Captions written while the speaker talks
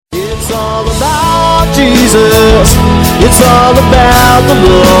It's all about Jesus. It's all about the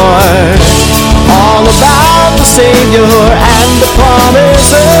Lord. All about the Savior and the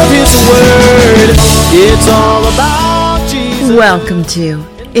promise of His Word. It's all about Jesus. Welcome to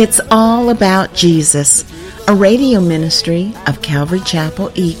It's All About Jesus, a radio ministry of Calvary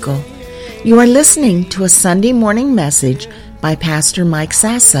Chapel Eagle. You are listening to a Sunday morning message by Pastor Mike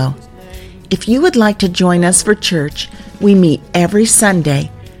Sasso. If you would like to join us for church, we meet every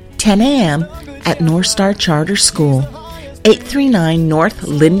Sunday, 10 a.m. at North Star Charter School, 839 North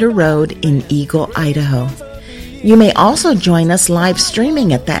Linder Road in Eagle, Idaho. You may also join us live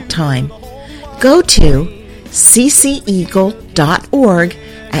streaming at that time. Go to cceagle.org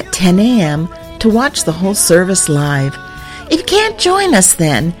at 10 a.m. to watch the whole service live. If you can't join us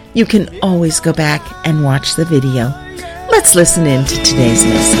then, you can always go back and watch the video. Let's listen in to today's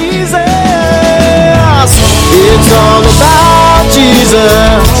message. It's all about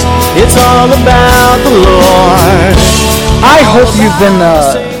Jesus. It's all about the Lord. I hope you've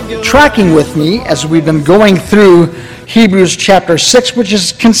been tracking with me as we've been going through Hebrews chapter 6, which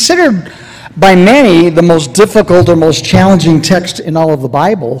is considered by many the most difficult or most challenging text in all of the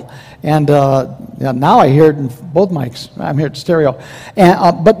Bible. And now I hear it in both mics. I'm here at stereo.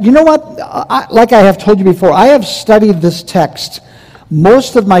 But you know what? Like I have told you before, I have studied this text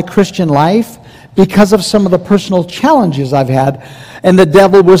most of my Christian life because of some of the personal challenges I've had, and the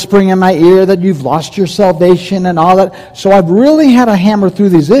devil whispering in my ear that you've lost your salvation and all that. So I've really had to hammer through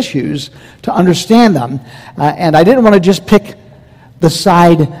these issues to understand them. And I didn't want to just pick the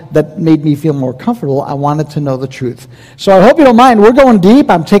side that made me feel more comfortable. I wanted to know the truth. So I hope you don't mind. We're going deep.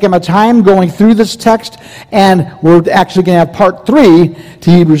 I'm taking my time going through this text, and we're actually going to have part 3 to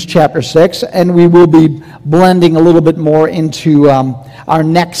Hebrews chapter 6, and we will be blending a little bit more into our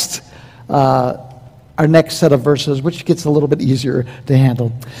next set of verses, which gets a little bit easier to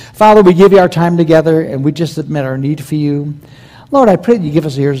handle. Father, we give you our time together, and we just admit our need for you. Lord, I pray that you give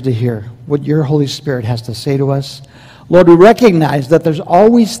us ears to hear what your Holy Spirit has to say to us. Lord, we recognize that there's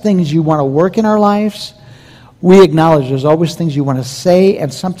always things you want to work in our lives. We acknowledge there's always things you want to say,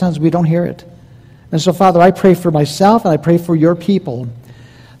 and sometimes we don't hear it. And so, Father, I pray for myself, and I pray for your people,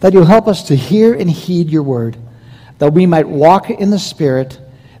 that you'll help us to hear and heed your word, that we might walk in the Spirit,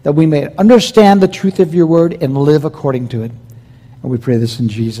 that we may understand the truth of your word and live according to it. And we pray this in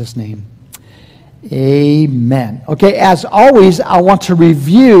Jesus' name. Amen. Okay, as always, I want to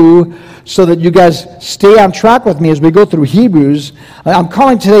review so that you guys stay on track with me as we go through Hebrews. I'm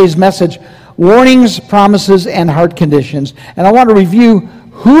calling today's message, Warnings, Promises, and Heart Conditions. And I want to review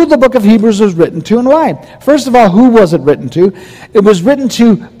who the book of Hebrews was written to and why. First of all, who was it written to? It was written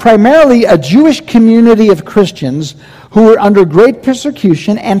to primarily a Jewish community of Christians who were under great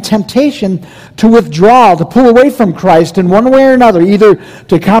persecution and temptation to withdraw, to pull away from Christ in one way or another, either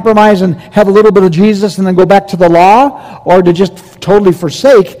to compromise and have a little bit of Jesus and then go back to the law, or to just totally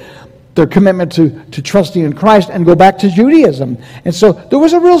forsake their commitment to trusting in Christ and go back to Judaism. And so there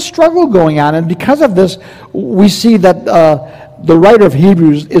was a real struggle going on, and because of this, we see that the writer of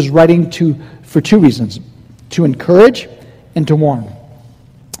Hebrews is writing for 2 reasons: to encourage and to warn.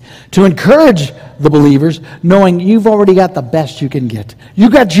 To encourage the believers, knowing you've already got the best you can get. You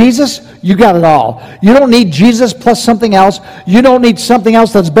got Jesus, you got it all. You don't need Jesus plus something else. You don't need something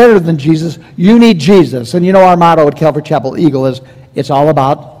else that's better than Jesus. You need Jesus. And you know our motto at Calvary Chapel Eagle is, it's all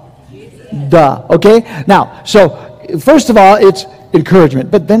about Jesus. Duh. Okay? Now, so first of all, it's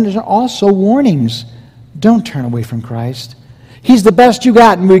encouragement. But then there's also warnings. Don't turn away from Christ. He's the best you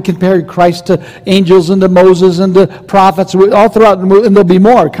got, and we compare Christ to angels and to Moses and to prophets all throughout, and there'll be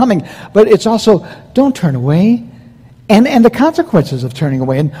more coming. But it's also, don't turn away, and the consequences of turning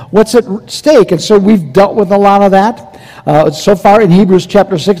away, and what's at stake. And so we've dealt with a lot of that. So far in Hebrews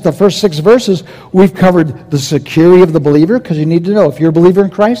chapter 6, the first 6 verses, we've covered the security of the believer, because you need to know, if you're a believer in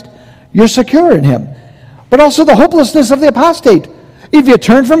Christ, you're secure in Him. But also the hopelessness of the apostate. If you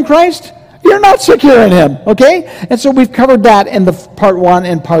turn from Christ, you're not secure in Him, okay? And so we've covered that in the part 1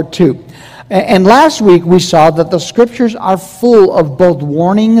 and part 2. And last week we saw that the Scriptures are full of both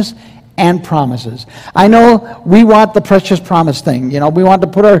warnings and promises. I know we want the precious promise thing. You know, we want to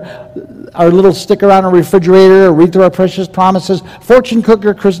put our little sticker on our refrigerator or read through our precious promises. Fortune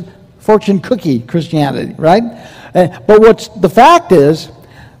cookie Christianity, right? But the fact is,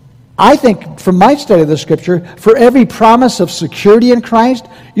 I think, from my study of the Scripture, for every promise of security in Christ,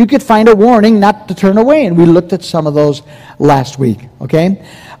 you could find a warning not to turn away. And we looked at some of those last week, okay?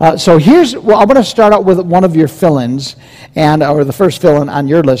 So I'm going to start out with one of your fill-ins, or the first fill-in on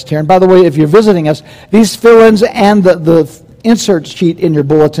your list here. And by the way, if you're visiting us, these fill-ins and the insert sheet in your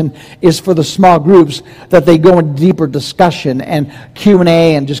bulletin is for the small groups that they go into deeper discussion and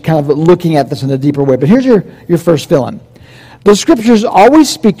Q&A and just kind of looking at this in a deeper way. But here's your first fill-in. The Scriptures always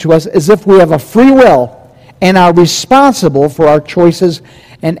speak to us as if we have a free will and are responsible for our choices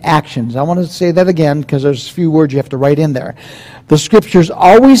and actions. I want to say that again because there's a few words you have to write in there. The Scriptures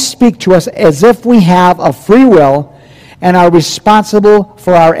always speak to us as if we have a free will and are responsible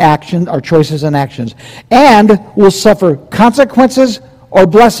for our actions, our choices and actions, and will suffer consequences or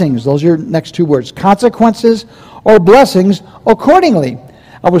blessings. Those are your next two words, consequences or blessings accordingly.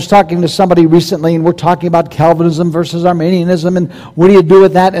 I was talking to somebody recently, and we're talking about Calvinism versus Arminianism, and what do you do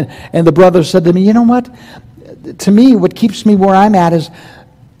with that? And the brother said to me, you know what? To me, what keeps me where I'm at is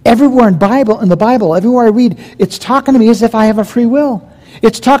everywhere in the Bible, everywhere I read, it's talking to me as if I have a free will.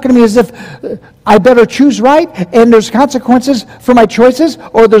 It's talking to me as if I better choose right, and there's consequences for my choices,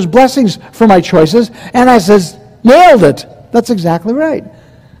 or there's blessings for my choices. And I says, nailed it. That's exactly right.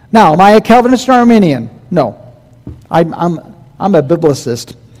 Now, am I a Calvinist or Arminian? No. I'm a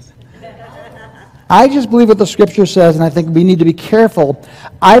biblicist. I just believe what the Scripture says, and I think we need to be careful.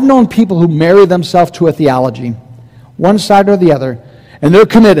 I've known people who marry themselves to a theology, one side or the other, and they're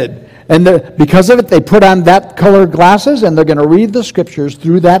committed. And because of it, they put on that color glasses, and they're going to read the Scriptures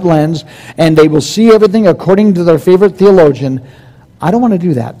through that lens, and they will see everything according to their favorite theologian. I don't want to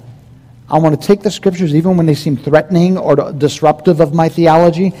do that. I want to take the Scriptures even when they seem threatening or disruptive of my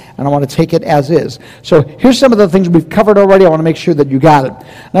theology, and I want to take it as is. So here's some of the things we've covered already. I want to make sure that you got it.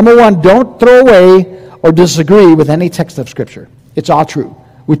 Number one, don't throw away or disagree with any text of Scripture. It's all true.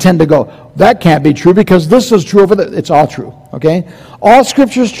 We tend to go, that can't be true because this is true over there. It's all true, okay? All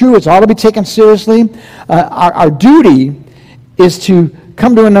Scripture is true. It's all to be taken seriously. Our duty is to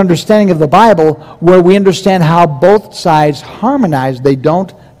come to an understanding of the Bible where we understand how both sides harmonize. They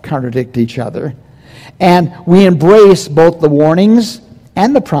don't contradict each other. And we embrace both the warnings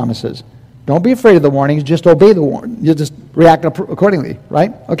and the promises. Don't be afraid of the warnings. Just obey the warning. You just react accordingly,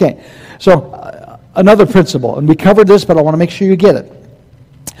 right? Okay. So another principle, and we covered this, but I want to make sure you get it.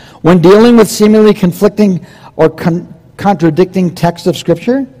 When dealing with seemingly conflicting or contradicting texts of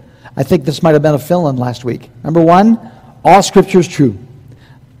Scripture, I think this might have been a fill-in last week. Number one, all Scripture is true.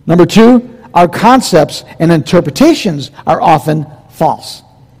 Number two, our concepts and interpretations are often false.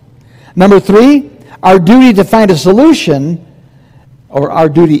 Number three, our duty to find a solution, or our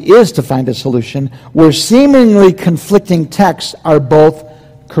duty is to find a solution, where seemingly conflicting texts are both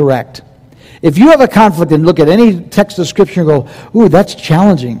correct. If you have a conflict and look at any text of Scripture and go, ooh, that's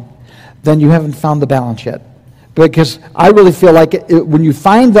challenging, then you haven't found the balance yet. Because I really feel like when you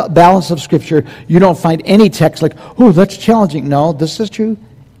find the balance of Scripture, you don't find any text like, ooh, that's challenging. No, this is true,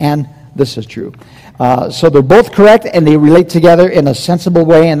 and this is true. So they're both correct, and they relate together in a sensible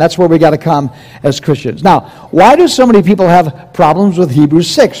way, and that's where we got to come as Christians. Now, why do so many people have problems with Hebrews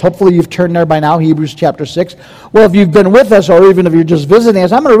 6? Hopefully you've turned there by now, Hebrews chapter 6. Well, if you've been with us, or even if you're just visiting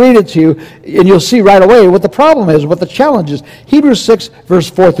us, I'm going to read it to you, and you'll see right away what the problem is, what the challenge is. Hebrews 6, verse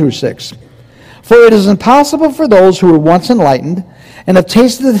 4 through 6. For it is impossible for those who were once enlightened, and have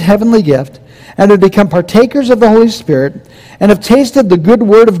tasted the heavenly gift, and have become partakers of the Holy Spirit, and have tasted the good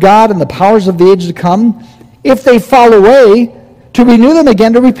word of God and the powers of the age to come, if they fall away, to renew them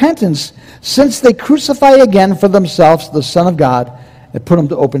again to repentance, since they crucify again for themselves the Son of God, and put him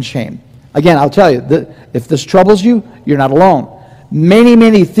to open shame. Again, I'll tell you, if this troubles you, you're not alone.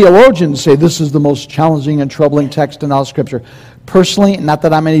 Many theologians say this is the most challenging and troubling text in all Scripture. Personally, not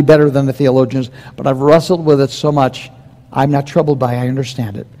that I'm any better than the theologians, but I've wrestled with it so much, I'm not troubled by it. I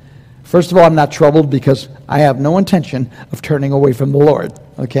understand it. First of all, I'm not troubled because I have no intention of turning away from the Lord,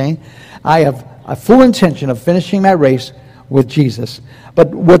 okay? I have a full intention of finishing my race with Jesus. But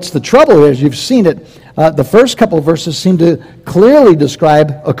what's the trouble is, you've seen it, the first couple of verses seem to clearly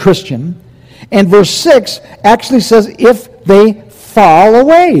describe a Christian, and verse 6 actually says, if they fall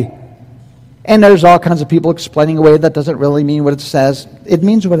away. And there's all kinds of people explaining away that doesn't really mean what it says. It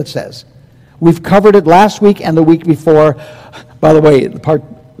means what it says. We've covered it last week and the week before. By the way, part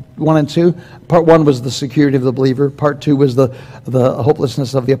 1 and 2. Part 1 was the security of the believer. Part 2 was the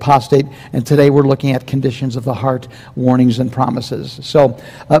hopelessness of the apostate. And today we're looking at conditions of the heart, warnings and promises. So,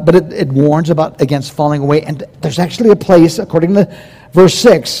 but it warns against falling away. And there's actually a place, according to verse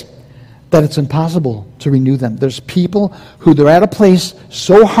 6, that it's impossible to renew them. There's people who they're at a place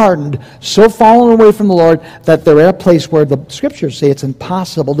so hardened, so fallen away from the Lord, that they're at a place where the Scriptures say it's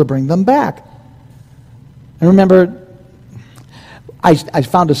impossible to bring them back. And remember, I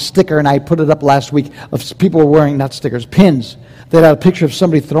found a sticker, and I put it up last week, of people were wearing, not stickers, pins, that had a picture of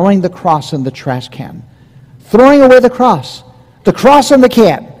somebody throwing the cross in the trash can. Throwing away the cross in the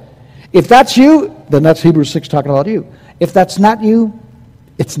can. If that's you, then that's Hebrews 6 talking about you. If that's not you,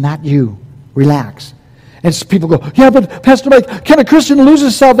 it's not you. Relax. And so people go, yeah, but Pastor Mike, can a Christian lose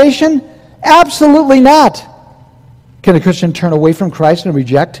his salvation? Absolutely not. Can a Christian turn away from Christ and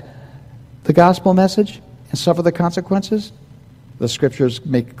reject the gospel message and suffer the consequences? The scriptures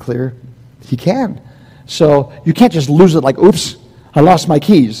make it clear he can. So you can't just lose it like, oops, I lost my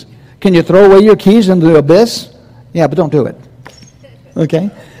keys. Can you throw away your keys into the abyss? Yeah, but don't do it.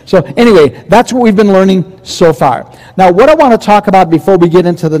 Okay? So anyway, that's what we've been learning so far. Now, what I want to talk about before we get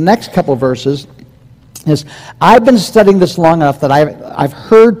into the next couple verses is I've been studying this long enough that I've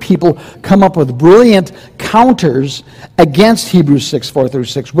heard people come up with brilliant counters against Hebrews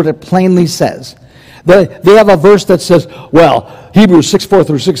 6:4-6, what it plainly says. They have a verse that says, well, Hebrews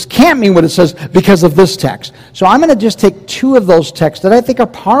 6:4-6 can't mean what it says because of this text. So I'm going to just take two of those texts that I think are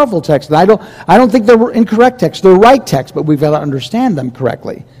powerful texts. And I don't think they're incorrect texts. They're right texts, but we've got to understand them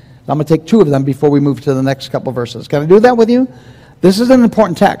correctly. So I'm going to take two of them before we move to the next couple verses. Can I do that with you? This is an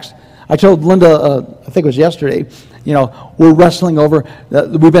important text. I told Linda, I think it was yesterday, we're wrestling over,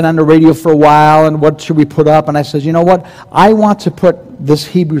 we've been on the radio for a while, and what should we put up? And I said, you know what? I want to put this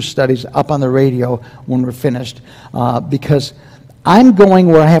Hebrew studies up on the radio when we're finished, because I'm going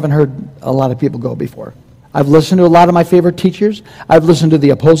where I haven't heard a lot of people go before. I've listened to a lot of my favorite teachers. I've listened to the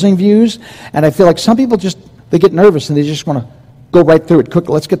opposing views, and I feel like some people they get nervous and they just want to go right through it. Quick,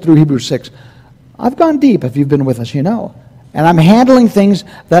 let's get through Hebrews 6. I've gone deep, if you've been with us, And I'm handling things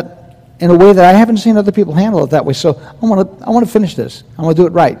that in a way that I haven't seen other people handle it that way. So I want to finish this. I want to do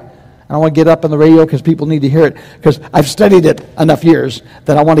it right. I want to get up on the radio because people need to hear it, because I've studied it enough years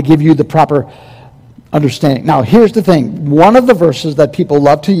that I want to give you the proper understanding. Now, here's the thing. One of the verses that people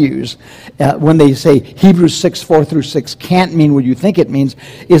love to use when they say Hebrews 6:4-6 can't mean what you think it means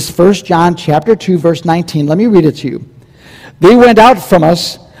is 1 John chapter 2, verse 19. Let me read it to you. They went out from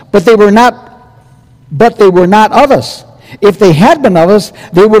us, but they were not of us. If they had been of us,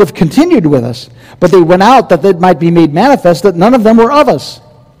 they would have continued with us. But they went out that it might be made manifest that none of them were of us.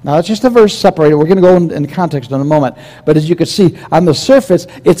 Now, it's just a verse separated. We're going to go in context in a moment. But as you can see, on the surface,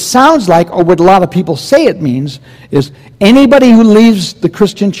 it sounds like, or what a lot of people say it means, is anybody who leaves the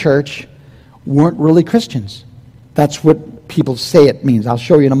Christian church weren't really Christians. That's what people say it means. I'll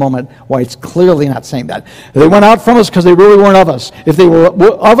show you in a moment why it's clearly not saying that. They went out from us because they really weren't of us. If they were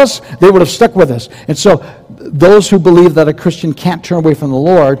of us, they would have stuck with us. And so those who believe that a Christian can't turn away from the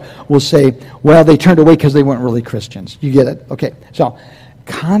Lord will say, well, they turned away because they weren't really Christians. You get it? Okay. So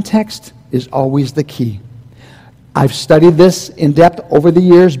context is always the key. I've studied this in depth over the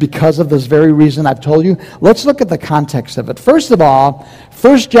years because of this very reason I've told you. Let's look at the context of it. First of all,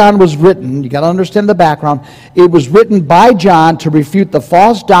 1 John was written, you got to understand the background, it was written by John to refute the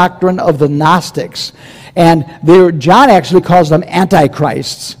false doctrine of the Gnostics. And John actually calls them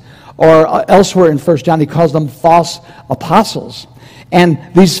antichrists, or elsewhere in 1 John he calls them false apostles. And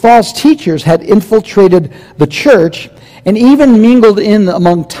these false teachers had infiltrated the church and even mingled in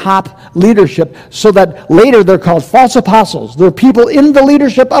among top leadership, so that later they're called false apostles. There are people in the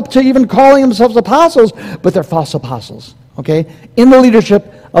leadership up to even calling themselves apostles, but they're false apostles, okay? In the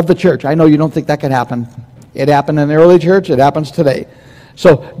leadership of the church. I know you don't think that could happen. It happened in the early church. It happens today.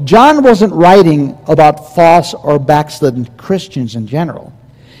 So John wasn't writing about false or backslidden Christians in general.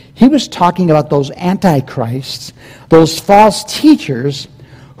 He was talking about those antichrists, those false teachers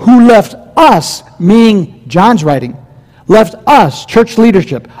who left us, meaning John's writing, left us, church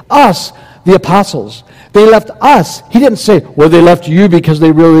leadership, us, the apostles. They left us. He didn't say, well, they left you because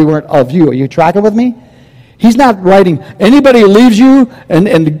they really weren't of you. Are you tracking with me? He's not writing, anybody who leaves you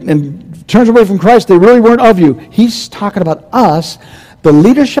and turns away from Christ, they really weren't of you. He's talking about us, the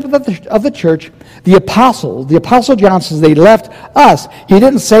leadership of the church, the apostles. The Apostle John says they left us. He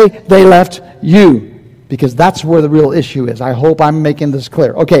didn't say they left you, because that's where the real issue is. I hope I'm making this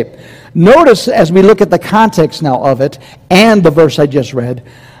clear. Okay, notice as we look at the context now of it and the verse I just read,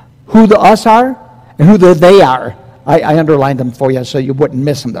 who the us are and who the they are. I underlined them for you so you wouldn't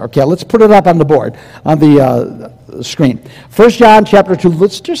miss them there. Okay, let's put it up on the board, on the screen. 1 John chapter 2,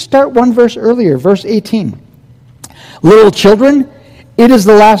 let's just start one verse earlier, verse 18. Little children, it is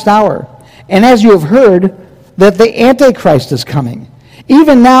the last hour. And as you have heard that the Antichrist is coming.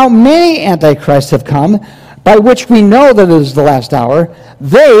 Even now many antichrists have come, by which we know that it is the last hour.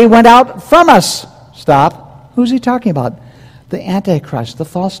 They went out from us. Stop. Who's he talking about? The antichrist, the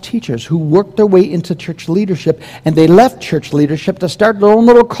false teachers who worked their way into church leadership, and they left church leadership to start their own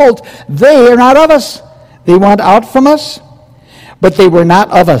little cult. They are not of us. They went out from us, but they were not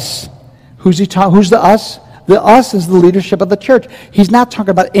of us. Who's he talking? Who's the us? The us is the leadership of the church. He's not talking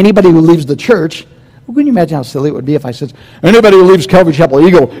about anybody who leaves the church. Can you imagine how silly it would be if I said, anybody who leaves Calvary Chapel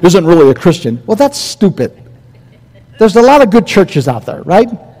Eagle isn't really a Christian? Well, that's stupid. there's a lot of good churches out there, right?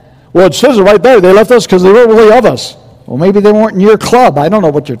 Well, it says it right there. They left us because they weren't really of us. Well, maybe they weren't in your club. I don't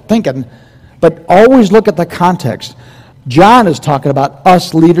know what you're thinking. But always look at the context. John is talking about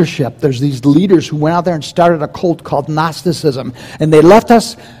us leadership. There's these leaders who went out there and started a cult called Gnosticism. And they left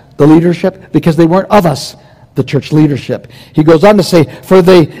us, the leadership, because they weren't of us, the church leadership. He goes on to say,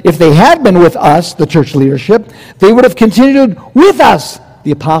 if they had been with us, the church leadership, they would have continued with us,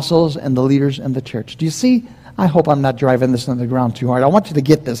 the apostles and the leaders in the church. Do you see? I hope I'm not driving this into the ground too hard. I want you to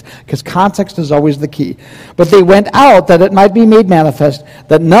get this, because context is always the key. But they went out that it might be made manifest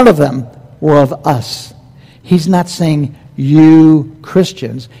that none of them were of us. He's not saying you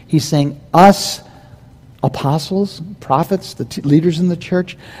Christians. He's saying us apostles, prophets, the leaders in the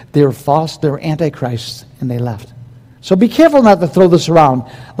church. They were false, they were antichrists, and they left. So be careful not to throw this around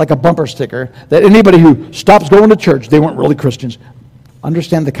like a bumper sticker that anybody who stops going to church, they weren't really Christians.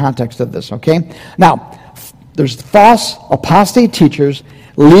 Understand the context of this, okay? Now, there's false apostate teachers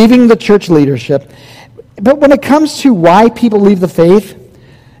leaving the church leadership. But when it comes to why people leave the faith,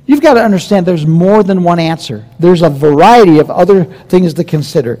 you've got to understand there's more than one answer. There's a variety of other things to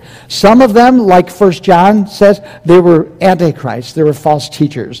consider. Some of them, like 1 John says, they were antichrists. They were false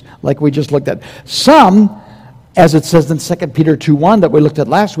teachers, like we just looked at. Some, as it says in 2 Peter 2:1 that we looked at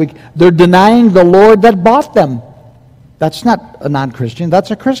last week, they're denying the Lord that bought them. That's not a non-Christian.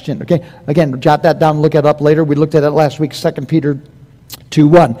 That's a Christian. Okay. Again, jot that down, look it up later. We looked at it last week, 2 Peter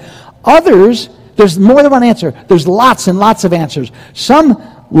 2:1. Others, there's more than one answer. There's lots and lots of answers. Some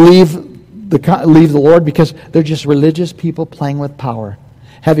leave the Lord because they're just religious people playing with power.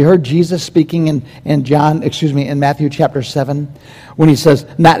 Have you heard Jesus speaking in Matthew chapter 7, when he says,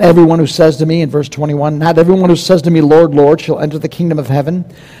 "Not everyone who says to me," in verse 21, "not everyone who says to me, 'Lord, Lord,' shall enter the kingdom of heaven,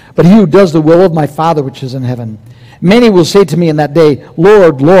 but he who does the will of my Father which is in heaven. Many will say to me in that day,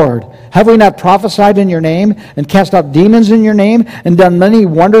 'Lord, Lord, have we not prophesied in your name, and cast out demons in your name, and done many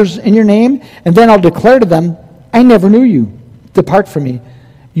wonders in your name?' And then I'll declare to them, 'I never knew you. Depart from me.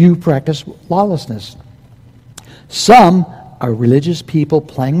 You practice lawlessness.'" Some are religious people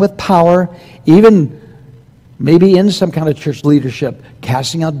playing with power, even maybe in some kind of church leadership,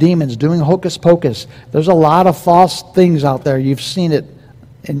 casting out demons, doing hocus pocus. There's a lot of false things out there. You've seen it.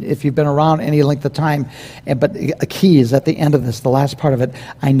 And if you've been around any length of time. But a key is at the end of this, the last part of it.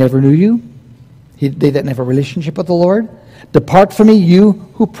 "I never knew you." They didn't have a relationship with the Lord. "Depart from me, you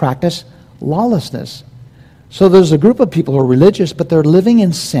who practice lawlessness." So there's a group of people who are religious, but they're living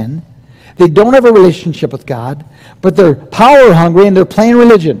in sin. They don't have a relationship with God, but they're power hungry and they're playing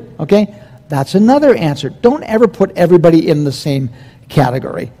religion. Okay? That's another answer. Don't ever put everybody in the same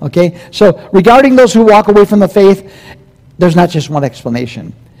category. Okay? So regarding those who walk away from the faith, there's not just one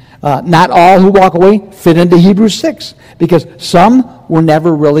explanation. Not all who walk away fit into Hebrews 6, because some were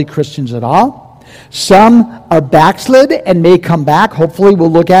never really Christians at all. Some are backslid and may come back. Hopefully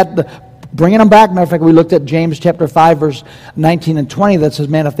we'll look at bringing them back. Matter of fact, we looked at James chapter 5, verse 19 and 20 that says,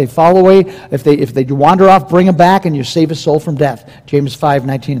 man, if they fall away, if they wander off, bring them back and you save a soul from death. James 5,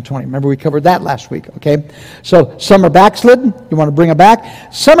 19 and 20. Remember we covered that last week, okay? So some are backslidden. You want to bring them back.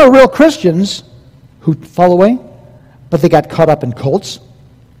 Some are real Christians who fall away, but they got caught up in cults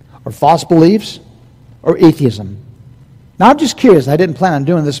or false beliefs or atheism. Now, I'm just curious. I didn't plan on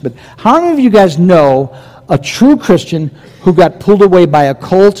doing this, but how many of you guys know a true Christian who got pulled away by a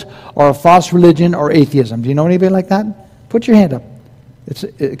cult or a false religion or atheism? Do you know anybody like that? Put your hand up. It's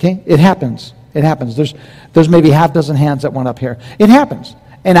okay. It happens. It happens. There's maybe half dozen hands that went up here. It happens.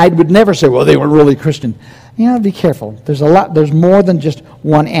 And I would never say, well, they were really Christian. You know, be careful. There's more than just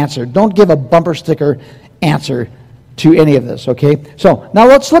one answer. Don't give a bumper sticker answer to any of this, okay? So now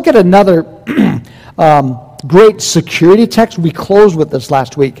let's look at another great security text. We closed with this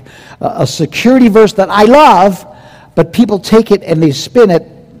last week. A security verse that I love, but people take it and they spin it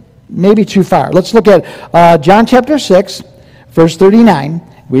maybe too far. Let's look at John chapter 6, verse 39.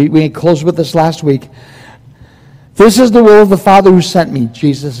 We closed with this last week. "This is the will of the Father who sent me,"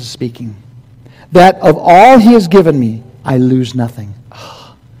 Jesus is speaking, "that of all he has given me, I lose nothing."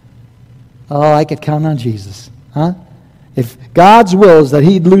 Oh, I could count on Jesus. Huh? If God's will is that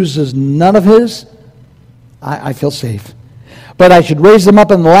he loses none of his, I feel safe. "But I should raise them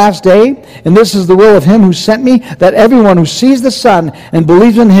up in the last day, and this is the will of him who sent me, that everyone who sees the Son and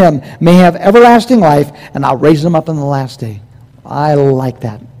believes in him may have everlasting life, and I'll raise them up in the last day." I like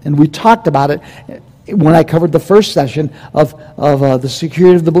that. And we talked about it when I covered the first session of the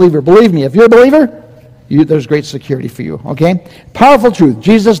security of the believer. Believe me, if you're a believer, there's great security for you, okay? Powerful truth.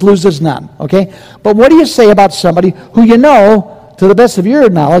 Jesus loses none, okay? But what do you say about somebody who you know, to the best of your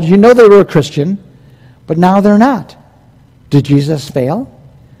knowledge, you know they were a Christian, but now they're not? Did Jesus fail?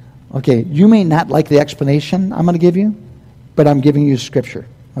 Okay, you may not like the explanation I'm going to give you, but I'm giving you Scripture.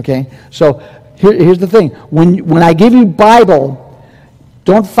 Okay, so here's the thing: when I give you Bible,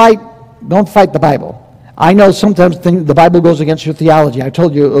 don't fight the Bible. I know sometimes the Bible goes against your theology. I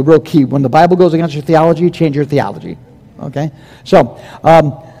told you a real key: when the Bible goes against your theology, change your theology. Okay, so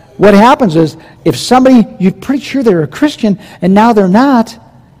what happens is if somebody, you're pretty sure they're a Christian and now they're not,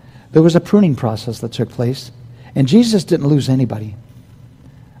 there was a pruning process that took place, and Jesus didn't lose anybody.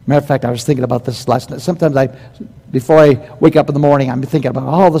 Matter of fact, I was thinking about this last night. Sometimes before I wake up in the morning, I'm thinking about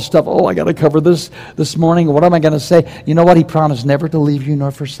all the stuff. Oh, I got to cover this morning. What am I going to say? You know what? He promised never to leave you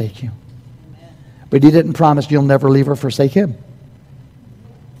nor forsake you. Amen. But he didn't promise you'll never leave or forsake him.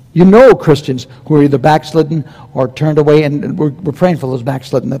 You know Christians who are either backslidden or turned away, and we're praying for those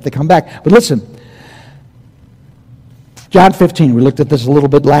backslidden that they come back. But listen, John 15, we looked at this a little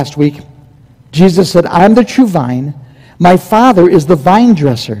bit last week. Jesus said, I'm the true vine. My Father is the vine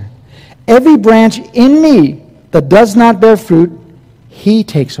dresser. Every branch in me that does not bear fruit, he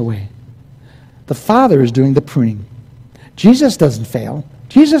takes away. The Father is doing the pruning. Jesus doesn't fail.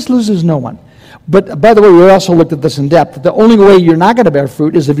 Jesus loses no one. But by the way, we also looked at this in depth. The only way you're not going to bear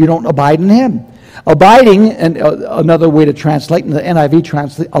fruit is if you don't abide in him. Abiding, and another way to translate, in the NIV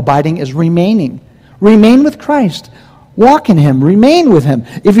translate, abiding is remaining. Remain with Christ. Walk in him. Remain with him.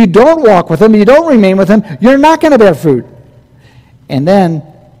 If you don't walk with him, you don't remain with him, you're not going to bear fruit. And then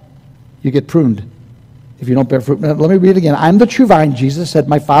you get pruned if you don't bear fruit. Now, let me read it again. I'm the true vine, Jesus said.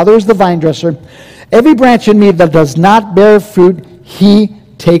 My Father is the vine dresser. Every branch in me that does not bear fruit, he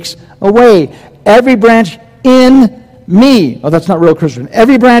takes away. Every branch in me. Oh, that's not real Christian.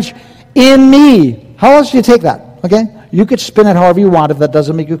 Every branch in me. How else do you take that? Okay? You could spin it however you want if that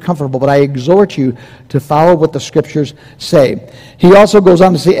doesn't make you comfortable, but I exhort you to follow what the Scriptures say. He also goes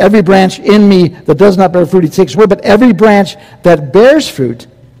on to say, every branch in me that does not bear fruit, he takes away, but every branch that bears fruit,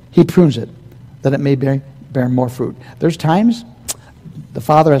 he prunes it, that it may bear more fruit. There's times the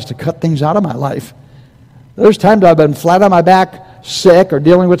Father has to cut things out of my life. There's times I've been flat on my back, sick, or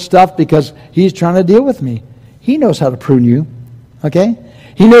dealing with stuff because he's trying to deal with me. He knows how to prune you, okay?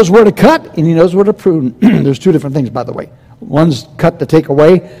 He knows where to cut, and he knows where to prune. There's two different things, by the way. One's cut to take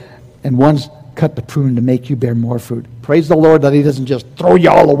away, and one's cut to prune to make you bear more fruit. Praise the Lord that he doesn't just throw you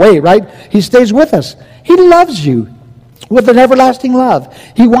all away, right? He stays with us. He loves you with an everlasting love.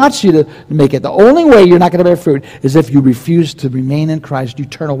 He wants you to make it. The only way you're not going to bear fruit is if you refuse to remain in Christ. You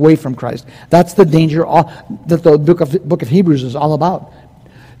turn away from Christ. That's the danger that the book of Hebrews is all about.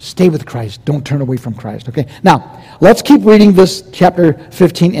 Stay with Christ. Don't turn away from Christ. Okay. Now, let's keep reading this chapter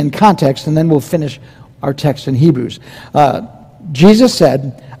 15 in context, and then we'll finish our text in Hebrews. Jesus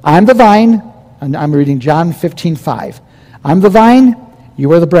said, I'm the vine, and I'm reading John 15:5. I'm the vine,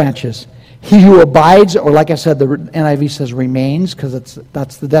 you are the branches. He who abides, or like I said, the NIV says remains, because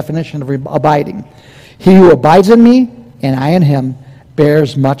that's the definition of abiding. He who abides in me, and I in him,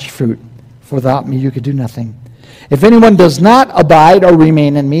 bears much fruit. For without me you could do nothing. If anyone does not abide or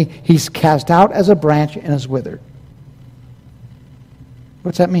remain in me, he's cast out as a branch and is withered.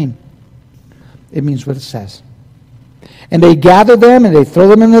 What's that mean? It means what it says. And they gather them and they throw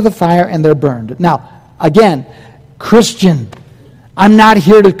them into the fire and they're burned. Now, again, Christian, I'm not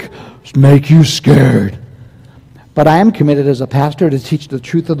here to make you scared. But I am committed as a pastor to teach the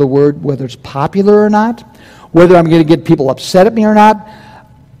truth of the word, whether it's popular or not, whether I'm going to get people upset at me or not.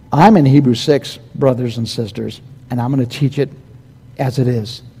 I'm in Hebrews 6, brothers and sisters, and I'm going to teach it as it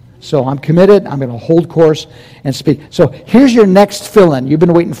is. So I'm committed. I'm going to hold course and speak. So here's your next fill-in. You've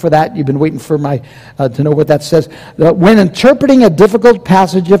been waiting for that. You've been waiting for my to know what that says. When interpreting a difficult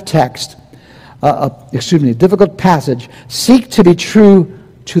passage of text, difficult passage, seek to be true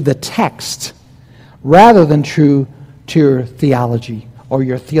to the text rather than true to your theology or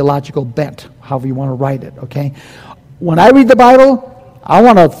your theological bent, however you want to write it, okay? When I read the Bible, I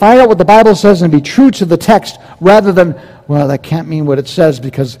want to find out what the Bible says and be true to the text rather than, well, that can't mean what it says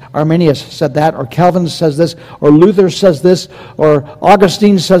because Arminius said that, or Calvin says this, or Luther says this, or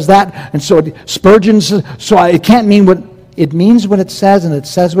Augustine says that, and so Spurgeon says, so it can't mean what it means what it says, and it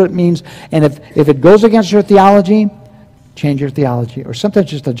says what it means. And if it goes against your theology, change your theology, or sometimes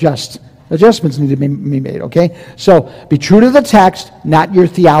just adjustments need to be made, okay? So be true to the text, not your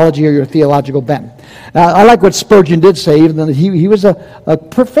theology or your theological bent. I like what Spurgeon did say, even though he was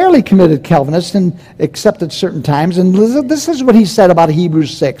a fairly committed Calvinist and accepted certain times. And this is what he said about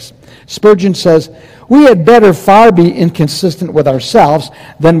Hebrews 6. Spurgeon says, we had better far be inconsistent with ourselves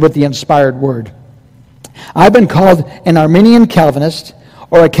than with the inspired word. I've been called an Arminian Calvinist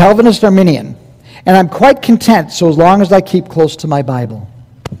or a Calvinist Arminian, and I'm quite content so as long as I keep close to my Bible.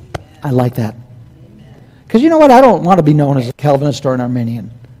 I like that. Because you know what? I don't want to be known as a Calvinist or an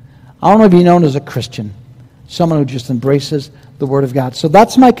Arminian. I want to be known as a Christian, someone who just embraces the Word of God. So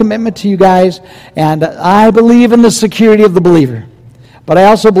that's my commitment to you guys, and I believe in the security of the believer. But I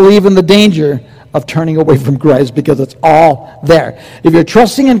also believe in the danger of turning away from Christ, because it's all there. If you're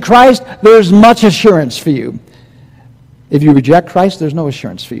trusting in Christ, there's much assurance for you. If you reject Christ, there's no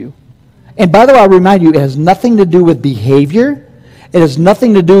assurance for you. And by the way, I'll remind you, it has nothing to do with behavior. It has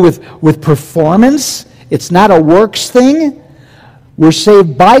nothing to do with performance. It's not a works thing. We're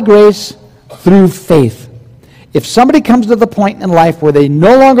saved by grace through faith. If somebody comes to the point in life where they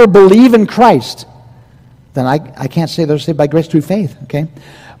no longer believe in Christ, then I can't say they're saved by grace through faith, okay?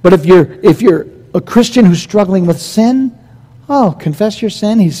 But if you're a Christian who's struggling with sin, confess your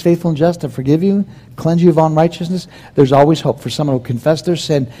sin. He's faithful and just to forgive you, cleanse you of unrighteousness. There's always hope for someone who confess their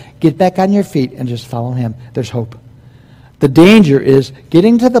sin, get back on your feet, and just follow Him. There's hope. The danger is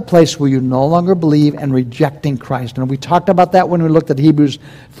getting to the place where you no longer believe and rejecting Christ. And we talked about that when we looked at Hebrews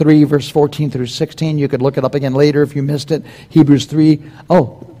 3, verse 14 through 16. You could look it up again later if you missed it. Hebrews 3,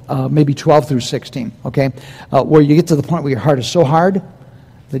 maybe 12 through 16, okay? Where you get to the point where your heart is so hard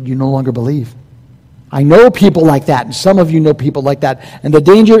that you no longer believe. I know people like that, and some of you know people like that. And the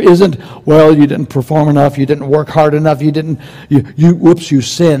danger isn't, well, you didn't perform enough, you didn't work hard enough, you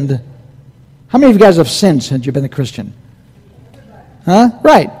sinned. How many of you guys have sinned since you've been a Christian? Huh?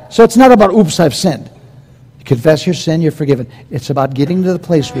 Right. So it's not about, oops, I've sinned. You confess your sin, you're forgiven. It's about getting to the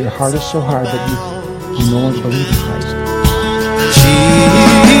place where your heart is so hard that you no longer believe in Christ.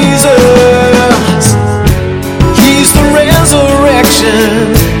 Jesus, He's the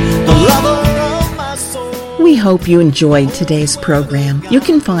resurrection, the lover of my soul. We hope you enjoyed today's program. You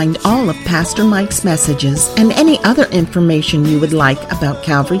can find all of Pastor Mike's messages and any other information you would like about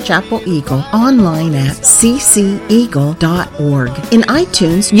Calvary Chapel Eagle online at cceagle.org. In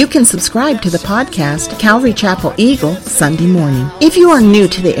iTunes, you can subscribe to the podcast Calvary Chapel Eagle Sunday Morning. If you are new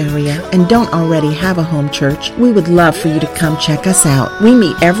to the area and don't already have a home church, we would love for you to come check us out. We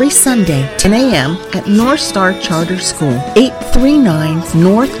meet every Sunday, 10 a.m. at North Star Charter School, 839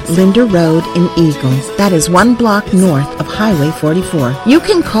 North Linder Road in Eagle. That is 1 block north of Highway 44. You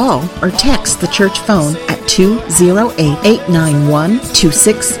can call or text the church phone at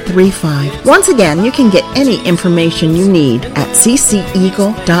 208-891-2635. Once again, you can get any information you need at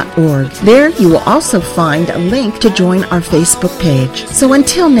cceagle.org. There you will also find a link to join our Facebook page. So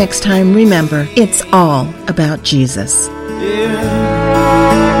until next time, remember, it's all about Jesus.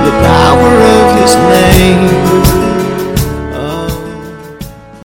 Yeah, the power of His name.